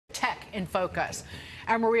in Focus.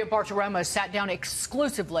 Our Maria Bartiromo sat down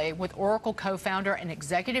exclusively with Oracle co-founder and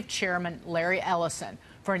executive chairman Larry Ellison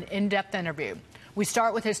for an in-depth interview. We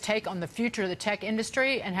start with his take on the future of the tech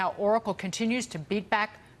industry and how Oracle continues to beat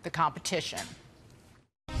back the competition.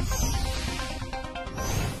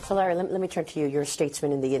 So, Larry, let me turn to you. You're a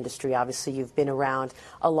statesman in the industry. Obviously, you've been around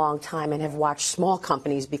a long time and have watched small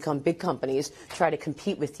companies become big companies try to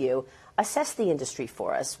compete with you. Assess the industry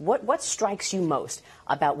for us. What strikes you most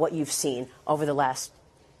about what you've seen over the last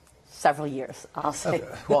several years, I'll say? Okay.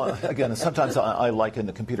 Well, again, sometimes I liken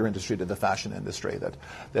the computer industry to the fashion industry,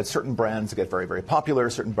 that certain brands get very, very popular,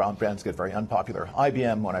 certain brands get very unpopular.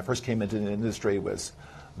 IBM, when I first came into the industry, was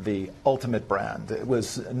the ultimate brand. It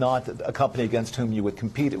was not a company against whom you would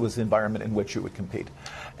compete. It was the environment in which you would compete.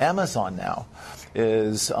 Amazon now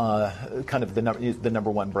is kind of the number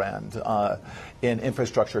one brand in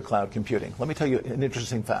infrastructure cloud computing. Let me tell you an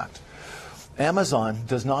interesting fact. Amazon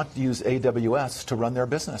does not use AWS to run their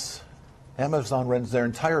business. Amazon runs their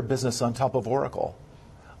entire business on top of Oracle,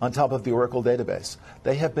 on top of the Oracle database.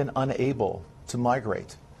 They have been unable to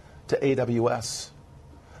migrate to AWS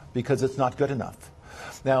because it's not good enough.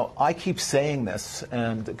 Now, I keep saying this,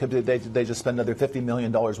 and they just spent another $50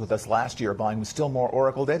 million with us last year buying still more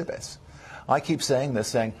Oracle database. I keep saying this,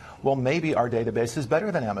 saying, well, maybe our database is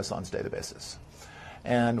better than Amazon's databases.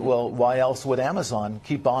 And, well, why else would Amazon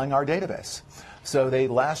keep buying our database? So they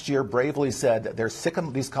last year bravely said that they're sick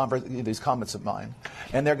of these comments of mine,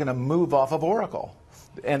 and they're going to move off of Oracle.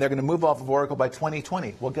 And they're going to move off of Oracle by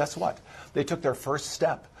 2020. Well, guess what? They took their first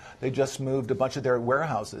step. They just moved a bunch of their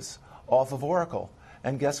warehouses off of Oracle.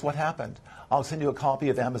 And guess what happened? I'll send you a copy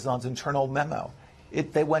of Amazon's internal memo.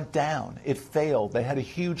 They went down. It failed. They had a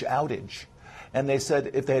huge outage. And they said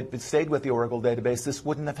if they had stayed with the Oracle database, this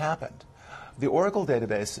wouldn't have happened. The Oracle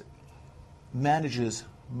database manages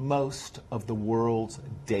most of the world's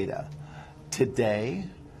data. Today,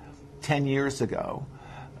 10 years ago,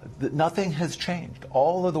 nothing has changed.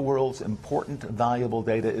 All of the world's important, valuable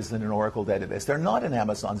data is in an Oracle database. They're not in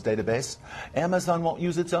Amazon's database. Amazon won't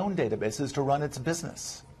use its own databases to run its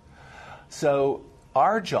business. So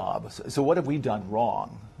our job, so what have we done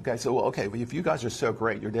wrong? Okay, so okay, if you guys are so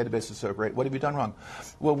great, your database is so great, what have you done wrong?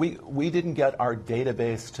 Well, we didn't get our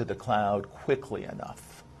database to the cloud quickly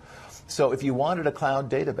enough. So if you wanted a cloud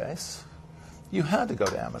database, you had to go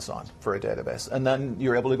to Amazon for a database, and then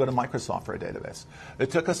you're able to go to Microsoft for a database. It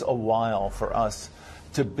took us a while for us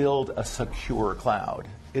to build a secure cloud.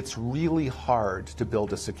 It's really hard to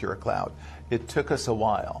build a secure cloud. It took us a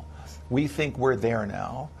while. We think we're there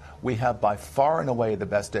now. We have by far and away the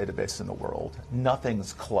best database in the world.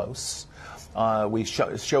 Nothing's close. We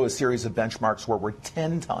show a series of benchmarks where we're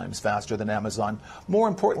 10 times faster than Amazon. More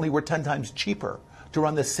importantly, we're 10 times cheaper to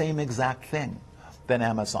run the same exact thing than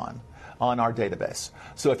Amazon on our database.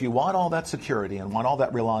 So if you want all that security and want all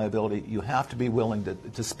that reliability, you have to be willing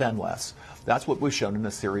to spend less. That's what we've shown in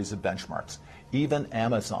a series of benchmarks. Even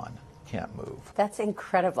Amazon can't move. That's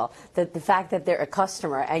incredible. The fact that they're a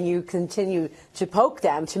customer and you continue to poke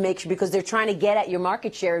them to make sure, because they're trying to get at your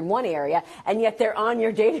market share in one area, and yet they're on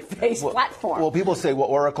your database platform. Well, people say, well,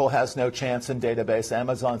 Oracle has no chance in database.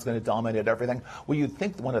 Amazon's going to dominate everything. Well, you'd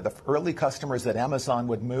think one of the early customers that Amazon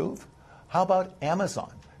would move. How about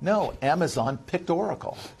Amazon? No, Amazon picked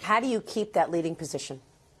Oracle. How do you keep that leading position?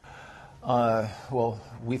 Well,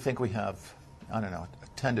 we think we have, I don't know, a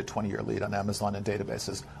 10 to 20-year lead on Amazon and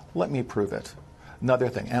databases. Let me prove it. Another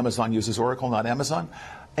thing, Amazon uses Oracle, not Amazon.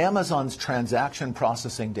 Amazon's transaction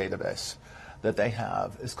processing database that they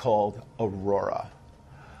have is called Aurora.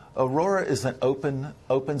 Aurora is an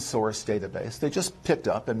open source database. They just picked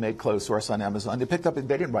up and made closed source on Amazon. They picked up, they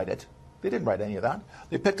didn't write it. They didn't write any of that.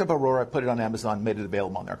 They picked up Aurora, put it on Amazon, made it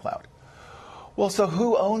available on their cloud. Well, so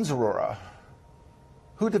who owns Aurora?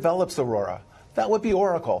 Who develops Aurora? That would be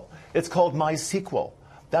Oracle. It's called MySQL.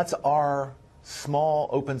 That's our small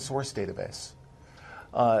open source database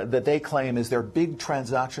that they claim is their big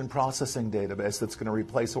transaction processing database that's going to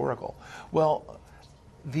replace Oracle. Well,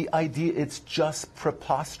 the idea, it's just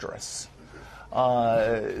preposterous.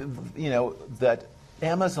 That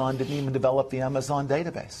Amazon didn't even develop the Amazon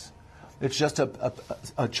database. It's just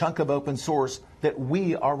a chunk of open source that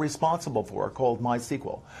we are responsible for called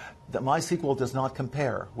MySQL. That MySQL does not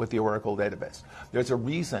compare with the Oracle database. There's a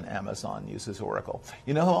reason Amazon uses Oracle.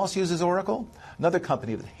 You know who else uses Oracle? Another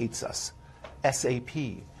company that hates us, SAP,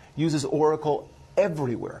 uses Oracle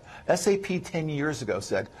everywhere. SAP 10 years ago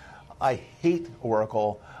said, I hate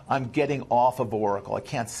Oracle. I'm getting off of Oracle. I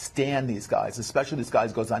can't stand these guys, especially these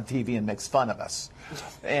guys goes on TV and makes fun of us.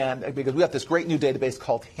 And because we got this great new database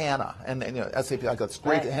called HANA, and SAP got this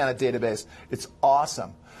great HANA database. It's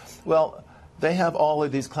awesome. Well, They have all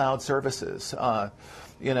of these cloud services.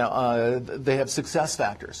 They have success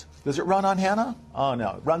factors. Does it run on HANA? Oh,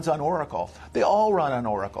 no. It runs on Oracle. They all run on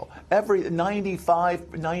Oracle.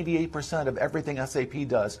 98% of everything SAP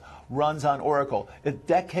does runs on Oracle. A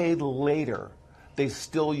decade later, they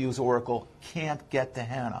still use Oracle, can't get to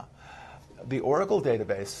HANA. The Oracle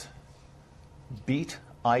database beat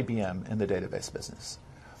IBM in the database business,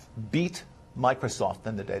 beat Microsoft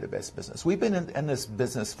in the database business. We've been in this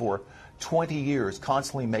business for 20 years,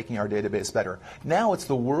 constantly making our database better. Now it's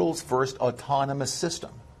the world's first autonomous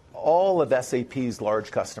system. All of SAP's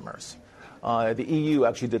large customers, the EU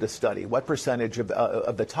actually did a study. What percentage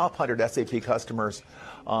of the top 100 SAP customers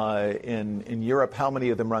in Europe, how many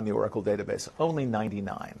of them run the Oracle database? Only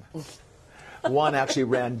 99. One actually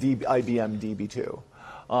ran IBM DB2.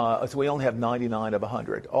 So we only have 99 of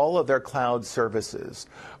 100. All of their cloud services,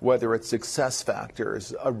 whether it's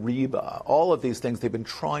SuccessFactors, Ariba, all of these things, they've been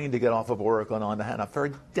trying to get off of Oracle and onto HANA for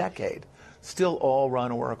a decade. Still all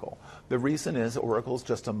run Oracle. The reason is Oracle's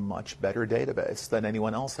just a much better database than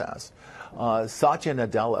anyone else has. Satya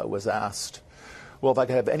Nadella was asked, well, if I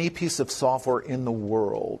could have any piece of software in the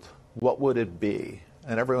world, what would it be?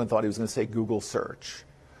 And everyone thought he was going to say Google search.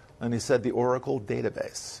 And he said the Oracle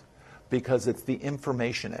database, because it's the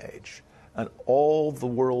information age. And all the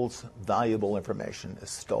world's valuable information is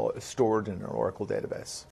stored in an Oracle database.